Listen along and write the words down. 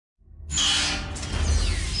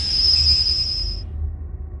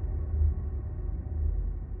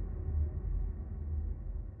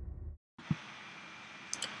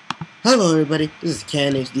Hello everybody, this is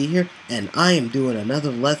CanHD here, and I am doing another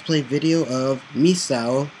Let's Play video of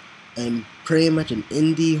Misao, and pretty much an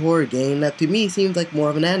indie horror game that to me seems like more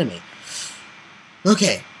of an anime.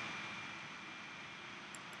 Okay,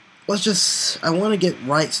 I want to get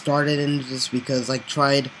right started into this because I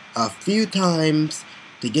tried a few times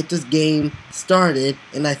to get this game started,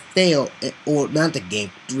 and I failed, or not the game,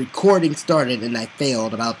 the recording started, and I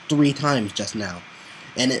failed about 3 times just now.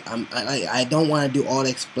 And I don't want to do all the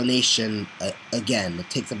explanation again. It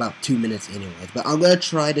takes about 2 minutes anyways. But I'm going to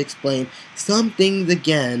try to explain some things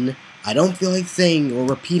again. I don't feel like saying or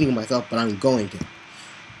repeating myself, but I'm going to.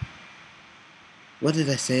 What did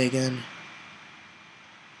I say again?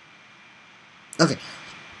 Okay.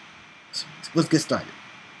 So let's get started.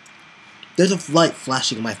 There's a light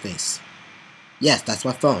flashing in my face. Yes, that's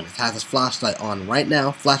my phone. It has a flashlight on right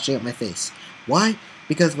now, flashing at my face. Why?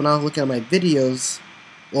 Because when I was looking at my videos...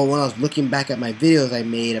 Well, when I was looking back at my videos I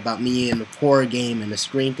made about me in the horror game and the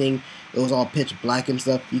screen thing, it was all pitch black and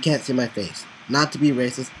stuff. You can't see my face. Not to be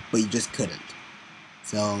racist, but you just couldn't.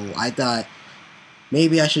 So I thought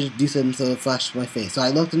maybe I should do something so it flashed my face. So I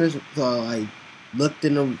looked in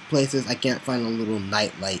the places. I can't find a little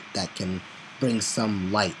night light that can bring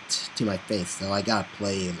some light to my face. So I gotta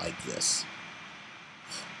play it like this.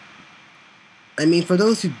 I mean, for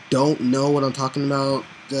those who don't know what I'm talking about,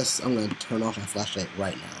 I'm going to turn off my flashlight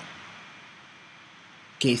right now.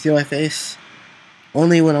 Can you see my face?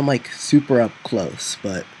 Only when I'm like super up close,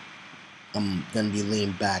 but I'm going to be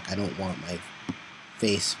leaning back. I don't want my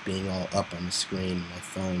face being all up on the screen, my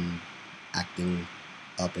phone acting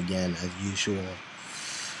up again as usual.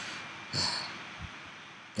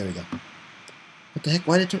 There we go. What the heck?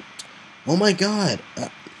 Why did it turn? Oh my god!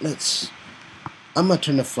 I'm gonna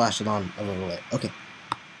turn the flashlight on a little bit. Okay.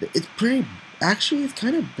 It's pretty... Actually, it's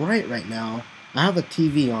kind of bright right now. I have a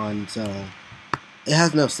TV on, so it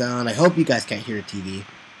has no sound. I hope you guys can't hear the TV.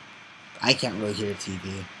 I can't really hear the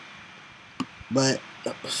TV. But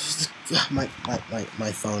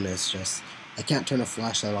my phone is just... I can't turn the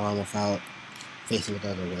flashlight on without facing it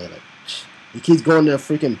the other way. Like, it keeps going to the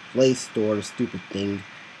freaking Play Store, the stupid thing.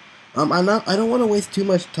 I don't want to waste too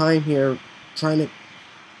much time here trying to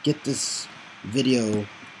get this video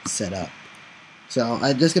set up. So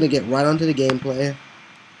I'm just gonna get right onto the gameplay.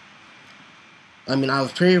 I mean, I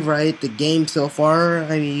was pretty right. The game so far,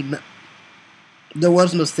 I mean, there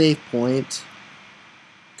was no save point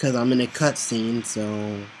because I'm in a cutscene.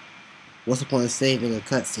 So what's the point of saving a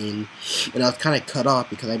cutscene? And I was kind of cut off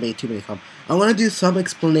because I made too many comments. I want to do some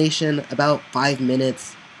explanation about 5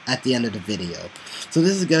 minutes at the end of the video. So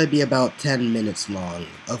this is gonna be about 10 minutes long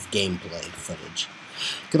of gameplay footage.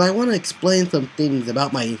 Because I want to explain some things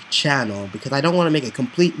about my channel, because I don't want to make a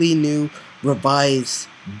completely new, revised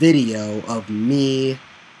video of me,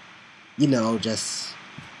 you know, just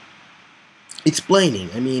explaining.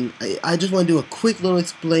 I mean, I just want to do a quick little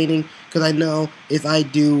explaining, because I know if I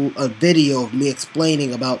do a video of me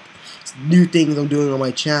explaining about new things I'm doing on my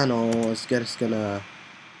channel, it's just gonna...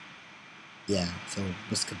 Yeah, so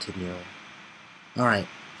let's continue. Alright,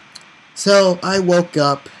 so I woke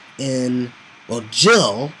up in... Well,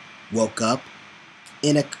 Jill woke up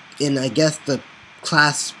in I guess the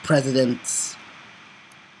class president's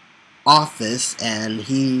office, and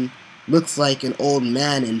he looks like an old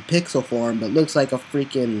man in pixel form, but looks like a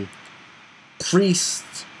freaking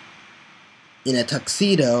priest in a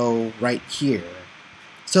tuxedo right here.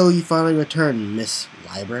 So you finally returned, Miss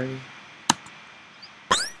Library.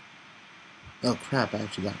 Oh crap! I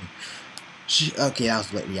actually got me. Okay, that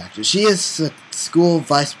was a late reaction. She is the school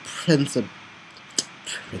vice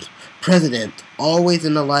president, always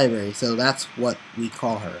in the library, so that's what we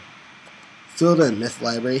call her. So then, Miss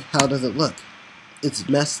Library, how does it look? It's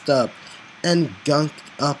messed up, and gunked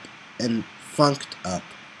up, and funked up.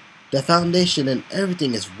 The foundation and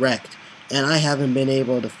everything is wrecked, and I haven't been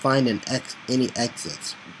able to find any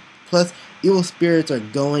exits. Plus, evil spirits are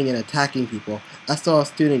going and attacking people. I saw a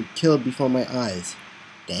student killed before my eyes.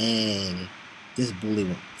 Dang, this bully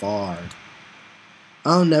went far.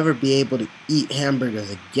 I'll never be able to eat hamburgers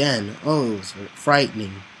again. Oh, it was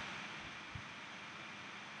frightening.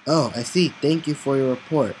 Oh, I see. Thank you for your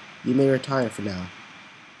report. You may retire for now.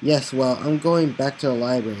 Yes, well, I'm going back to the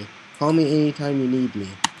library. Call me anytime you need me.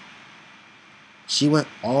 She went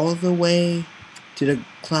all the way to the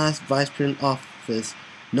class vice president office,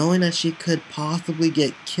 knowing that she could possibly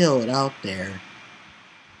get killed out there.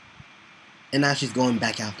 And now she's going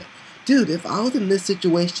back out there. Dude, if I was in this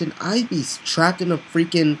situation, I'd be trapped in a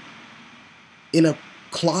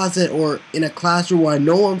closet or in a classroom where I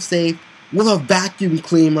know I'm safe with a vacuum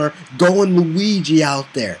cleaner going Luigi out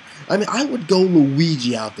there. I mean, I would go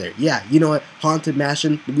Luigi out there. Yeah, you know what? Haunted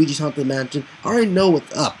Mansion, Luigi's Haunted Mansion. I already know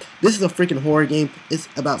what's up. This is a freaking horror game. It's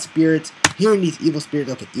about spirits. Hearing these evil spirits.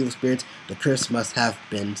 Okay, evil spirits. The curse must have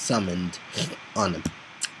been summoned on them.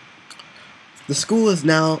 The school is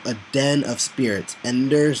now a den of spirits, and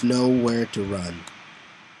there's nowhere to run.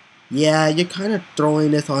 Yeah, you're kind of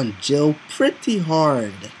throwing this on Jill pretty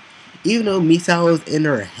hard. Even though Misao is in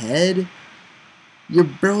her head, you're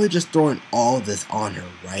barely just throwing all this on her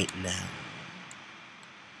right now.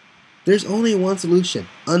 There's only one solution,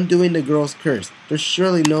 undoing the girl's curse. There's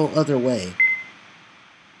surely no other way.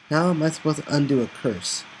 How am I supposed to undo a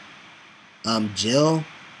curse? Jill?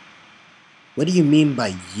 What do you mean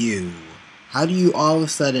by you? How do you all of a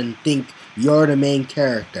sudden think you're the main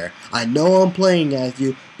character? I know I'm playing as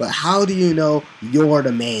you, but how do you know you're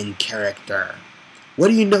the main character? What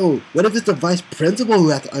do you know? What if it's the vice principal who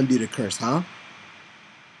has to undo the curse, huh?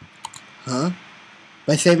 Huh?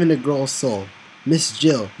 By saving the girl's soul. Miss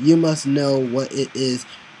Jill, you must know what it is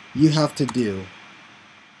you have to do.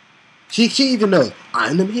 She even knows.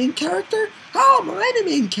 I'm the main character? How am I the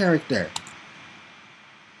main character?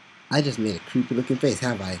 I just made a creepy looking face,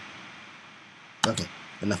 have I? Okay,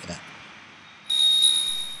 enough of that.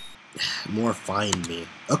 More find me.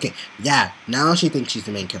 Okay, yeah, now she thinks she's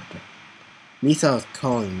the main character. Misao is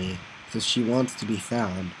calling me, so she wants to be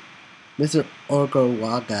found. Mr.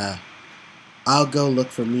 Orgowaga, I'll go look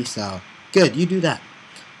for Misao. Good, you do that.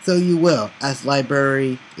 So you will, as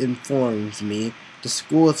library informs me, the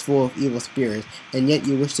school is full of evil spirits, and yet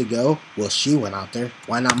you wish to go? Well, she went out there.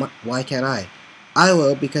 Why not? Why can't I? I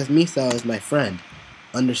will, because Misao is my friend.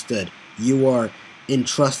 Understood. You are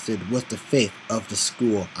entrusted with the fate of the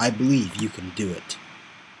school. I believe you can do it.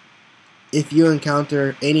 If you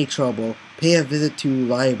encounter any trouble, pay a visit to the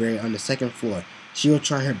library on the second floor. She will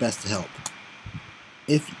try her best to help.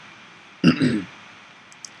 If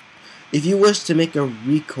if you wish to make a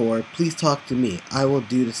record, please talk to me. I will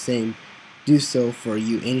do the same. Do so for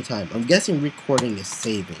you anytime. I'm guessing recording is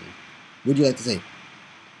saving. What would you like to say?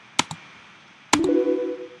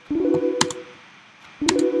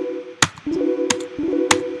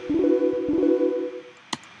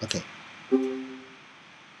 Okay.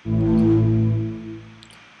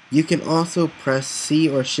 You can also press C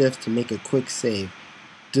or Shift to make a quick save.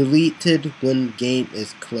 Deleted when game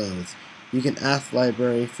is closed. You can ask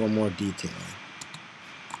library for more detail.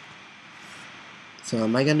 So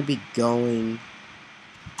am I going to be going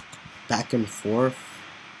back and forth?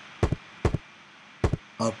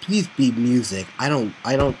 Oh, please be music. I don't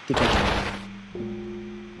think I can.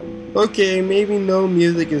 Okay, maybe no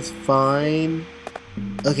music is fine.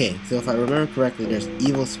 Okay, so if I remember correctly, there's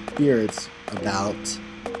evil spirits about.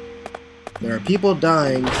 There are people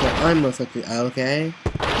dying, so I'm most likely okay.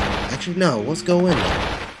 Actually, no. Let's go in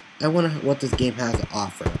there. I wonder what this game has to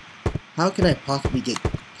offer. How can I possibly get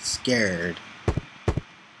scared?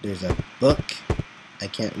 There's a book. I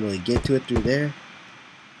can't really get to it through there.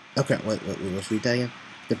 Okay, wait, let's read that again.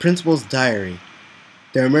 The principal's diary.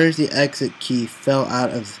 The emergency exit key fell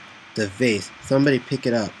out of the vase. Somebody pick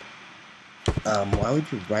it up. Why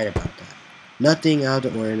would you write about that? Nothing out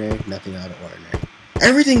of the ordinary, nothing out of the ordinary.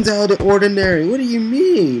 Everything's out of the ordinary. What do you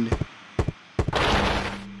mean?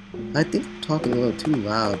 I think I'm talking a little too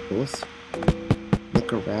loud, but let's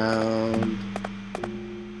look around.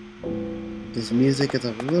 This music is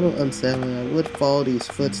a little unsettling. I would follow these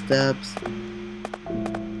footsteps.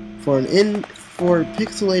 For a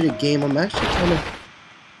pixelated game, I'm actually kind of.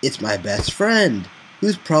 It's my best friend,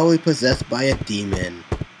 who's probably possessed by a demon.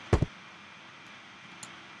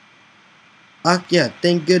 Ah, yeah,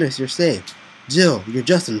 thank goodness you're safe. Jill, you're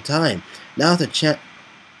just in time. Now's the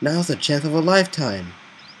chance of a lifetime.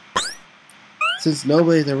 Since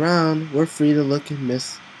nobody's around, we're free to look at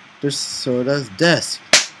Mr. Soda's desk.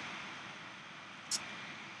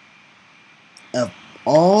 Of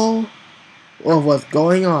all of what's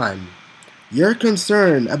going on, you're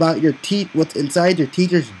concerned about what's inside your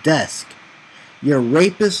teacher's desk. Your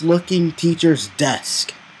rapist-looking teacher's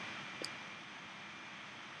desk.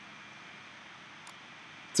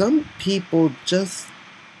 Some people just...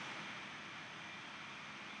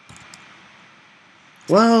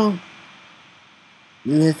 Well,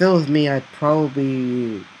 if it was me, I'd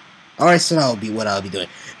probably... Alright, so that would be what I would be doing.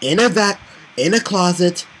 In a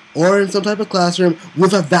closet, or in some type of classroom,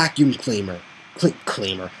 with a vacuum cleaner.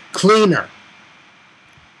 Cleaner.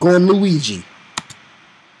 Going Luigi.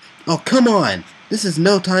 Oh, come on. This is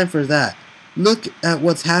no time for that. Look at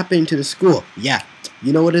what's happening to the school. Yeah,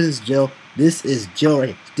 you know what it is, Jill? This is Jill right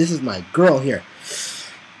here. This is my girl here.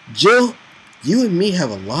 Jill, you and me have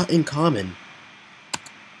a lot in common.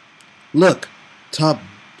 Look, top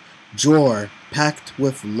drawer. packed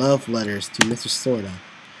with love letters to Mr. Sorta.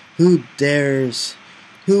 Who dares?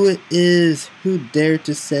 Who it is? Who dared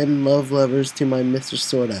to send love letters to my Mr.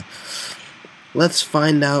 Sorta? Let's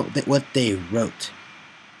find out what they wrote.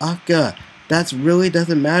 Akka, that really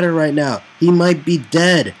doesn't matter right now. He might be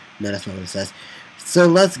dead. No, that's not what it says. So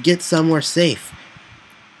let's get somewhere safe.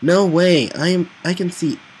 No way. I can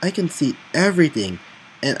see everything,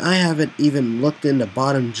 and I haven't even looked in the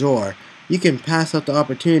bottom drawer. You can pass up the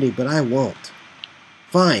opportunity, but I won't.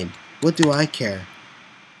 Fine. What do I care?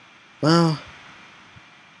 Well,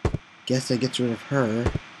 guess I get rid of her.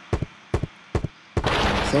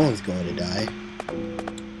 Someone's going to die.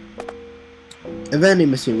 A vending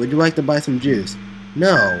machine. Would you like to buy some juice?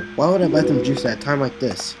 No. Why would I buy some juice at a time like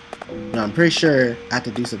this? No, I'm pretty sure I have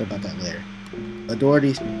to do something about that later. Adore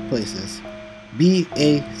these places.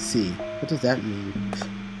 B-A-C. What does that mean?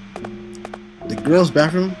 The girls'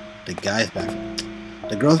 bathroom? The guys' bathroom.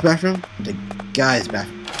 The girls' bathroom? The guys'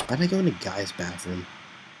 bathroom. Why did I go in the guys' bathroom?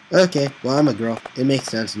 Okay, well, I'm a girl. It makes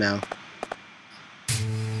sense now.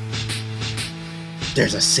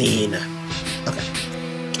 There's a scene. Okay.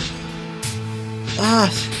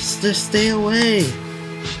 Just stay away.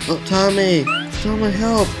 Oh, Tommy. Toma,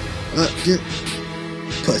 help.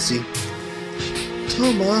 Pussy.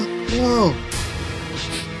 Toma, no.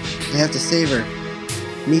 I have to save her.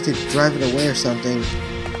 Need to drive it away or something.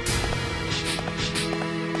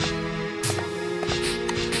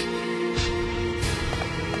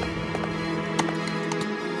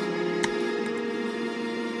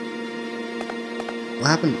 What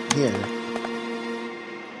happened here?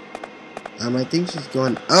 I think she's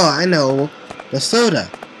going... Oh, I know! The soda!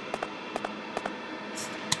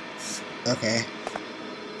 Okay.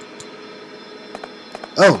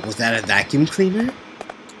 Oh, was that a vacuum cleaner?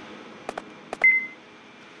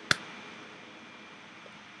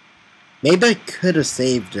 Maybe I could have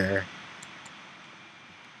saved her.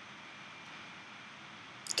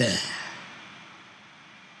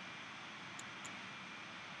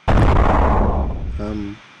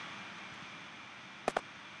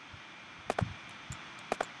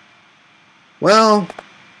 Well,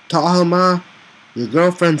 Tahoma, your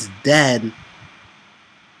girlfriend's dead.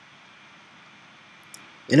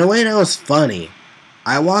 In a way, that was funny.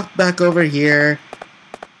 I walked back over here,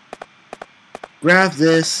 grabbed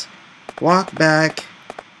this, walked back.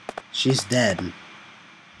 She's dead.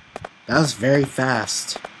 That was very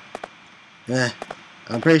fast.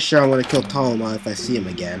 I'm pretty sure I want to kill Tahoma if I see him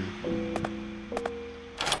again.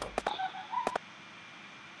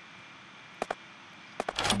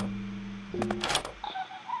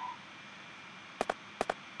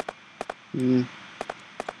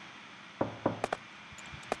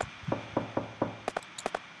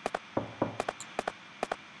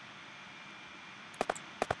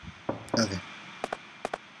 Okay.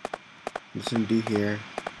 What's gonna do here?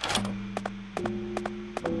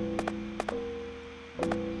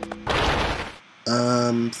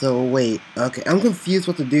 So wait. Okay, I'm confused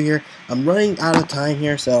what to do here. I'm running out of time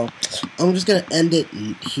here, so I'm just gonna end it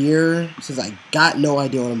here since I got no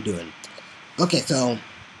idea what I'm doing. Okay, so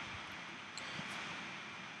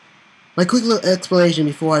my quick little explanation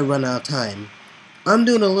before I run out of time. I'm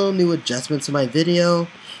doing a little new adjustment to my video.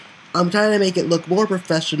 I'm trying to make it look more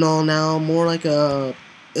professional now, more like a...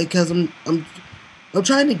 Because I'm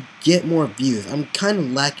trying to get more views. I'm kind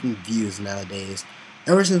of lacking views nowadays.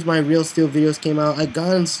 Ever since my Real Steel videos came out, I've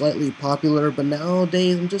gotten slightly popular, but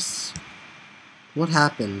nowadays I'm just... What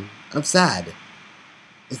happened? I'm sad.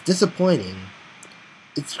 It's disappointing.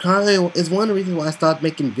 It's one of the reasons why I stopped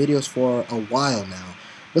making videos for a while now.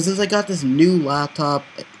 But since I got this new laptop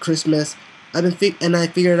at Christmas, I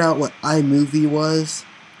figured out what iMovie was.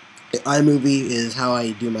 iMovie is how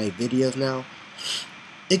I do my videos now.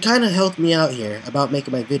 It kind of helped me out here about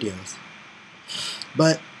making my videos.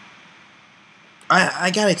 But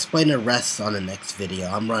I gotta explain the rest on the next video.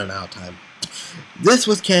 I'm running out of time. This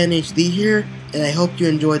was CanHD here, and I hope you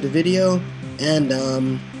enjoyed the video.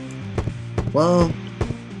 And well,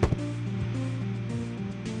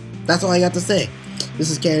 that's all I got to say. This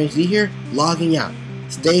is CanHD here, logging out.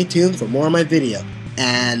 Stay tuned for more of my video,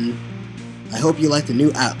 and I hope you like the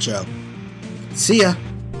new outro. See ya!